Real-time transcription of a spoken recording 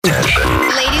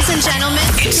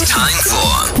It's time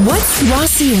for What's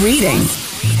Rossi reading?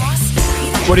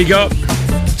 What do you got?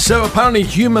 So apparently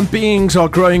human beings are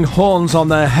growing horns on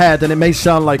their head, and it may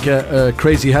sound like a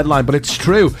crazy headline, but it's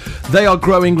true. They are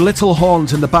growing little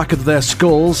horns in the back of their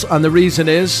skulls, and the reason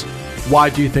is, why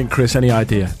do you think, Chris? Any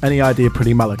idea? Any idea,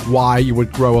 Pretty Malik, why you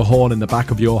would grow a horn in the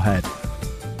back of your head?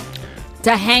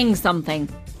 To hang something.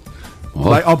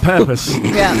 Like on purpose?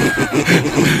 Yeah.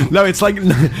 No, it's like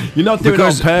you're not doing it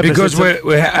on purpose. Because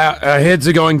our heads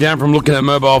are going down from looking at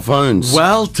mobile phones.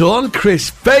 Well done, Chris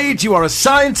Fade. You are a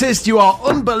scientist. You are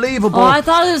unbelievable. Oh, I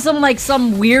thought it was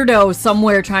some weirdo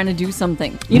somewhere trying to do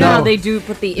something. You know how they do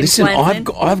put the Listen, implants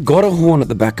in? I've got a horn at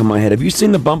the back of my head. Have you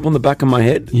seen the bump on the back of my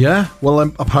head? Yeah, well,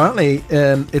 apparently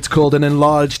it's called an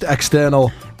enlarged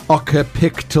external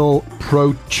occipital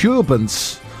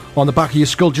protuberance on the back of your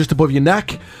skull, just above your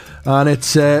neck, and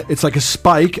it's like a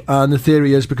spike. And the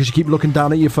theory is because you keep looking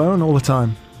down at your phone all the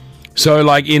time. So,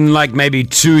 in maybe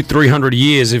 200-300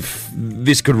 years, if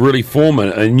this could really form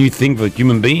a new thing for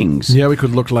human beings. Yeah, we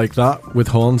could look like that with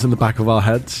horns in the back of our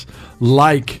heads,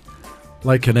 like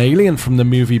an alien from the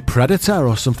movie Predator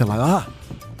or something like that.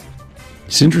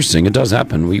 It's interesting. It does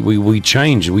happen. We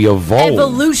change. We evolve.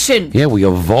 Evolution. Yeah, we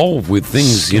evolve with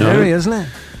things. Scary, isn't it?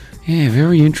 Yeah,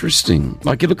 very interesting.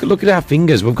 Like, look at our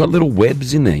fingers. We've got little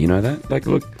webs in there. You know that? Like,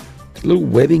 look, little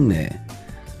webbing there.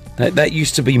 That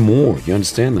used to be more. You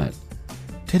understand that?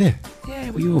 Did it? Yeah,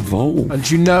 we evolve. And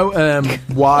do you know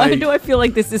why? Why do I feel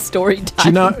like this is story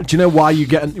time? Do you know why you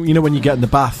get? You know when you get in the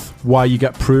bath, why you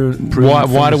get prune?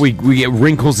 Why do we get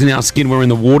wrinkles in our skin? We're in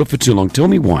the water for too long. Tell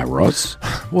me why, Ross.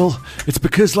 Well, it's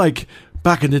because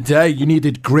back in the day, you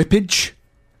needed grippage,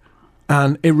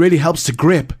 and it really helps to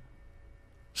grip.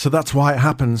 So that's why it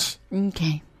happens.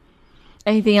 Okay.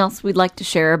 Anything else we'd like to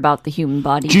share about the human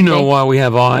body? Do you know why we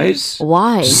have eyes?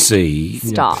 Why? See.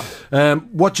 Stop.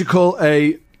 What do you call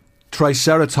a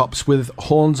triceratops with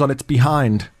horns on its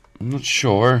behind? I'm not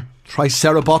sure.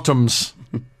 Tricerabottoms.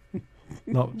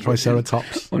 Not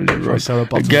triceratops.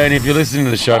 Tricerabottoms. Again, if you're listening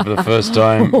to the show for the first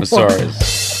time, I'm sorry.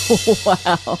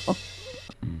 Wow.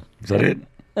 Is that it?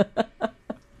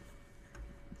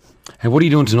 Hey, what are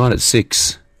you doing tonight at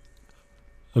 6?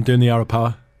 I'm doing the hour of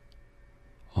power.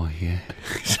 Oh, yeah.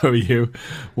 So are you.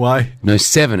 Why? No,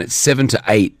 7. It's 7 to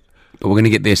 8. But we're going to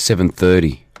get there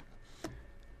 7:30.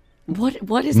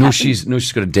 What is No, happening?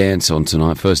 she's got a dance on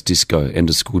tonight. First disco, end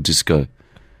of school disco.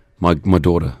 My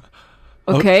daughter.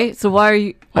 Okay, so why are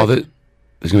you... Oh, there's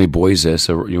going to be boys there,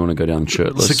 so you want to go down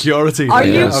shirtless? Security. Are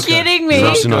you Okay. kidding me?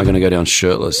 Ross and I are going to go down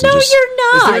shirtless. No, and just, you're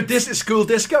not. Is there a school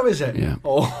disco, is it? Yeah.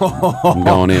 Oh. I'm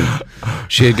going in.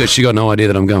 She got no idea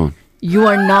that I'm going. You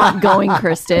are not going,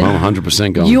 Kristen. I'm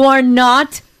 100% going. You are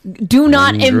not. Do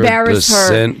not embarrass her.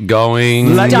 100%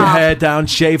 going. Let your Stop. hair down,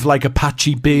 shave like a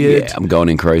patchy beard. Yeah, I'm going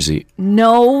in crazy.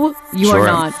 No, you Sure are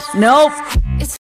am. not. Nope.